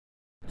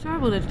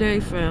Top of the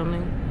day,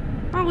 family.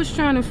 I was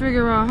trying to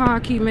figure out how I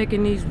keep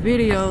making these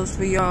videos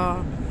for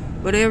y'all,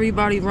 but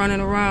everybody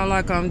running around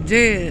like I'm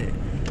dead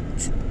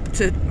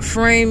to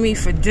frame me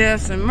for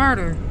death and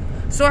murder.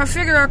 So I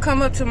figured I'd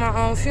come up to my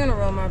own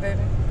funeral, my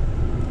baby.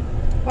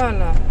 Why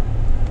not?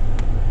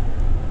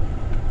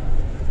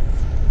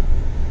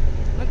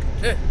 Look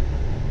at this.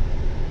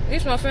 At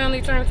least my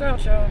family turns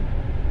out, y'all.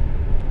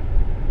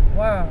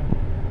 Wow.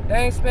 They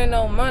ain't spend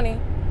no money.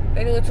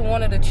 They do it to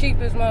one of the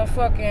cheapest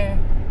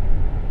motherfucking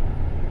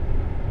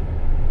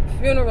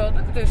funerals.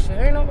 Look at this shit.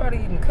 Ain't nobody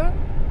even come.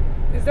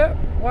 Is that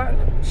why?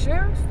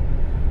 Sheriffs?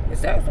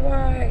 Is that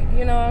why,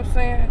 you know what I'm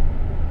saying?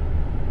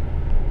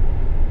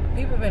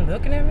 People been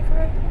looking at me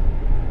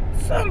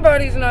crazy?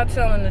 Somebody's not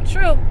telling the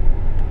truth.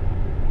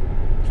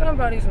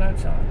 Somebody's not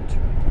telling the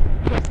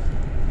truth.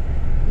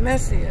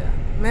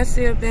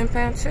 Messier than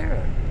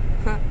Pantera.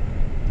 Huh.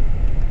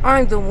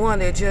 I'm the one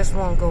that just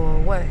won't go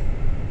away.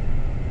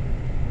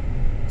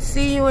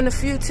 See you in the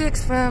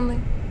FUCC, family.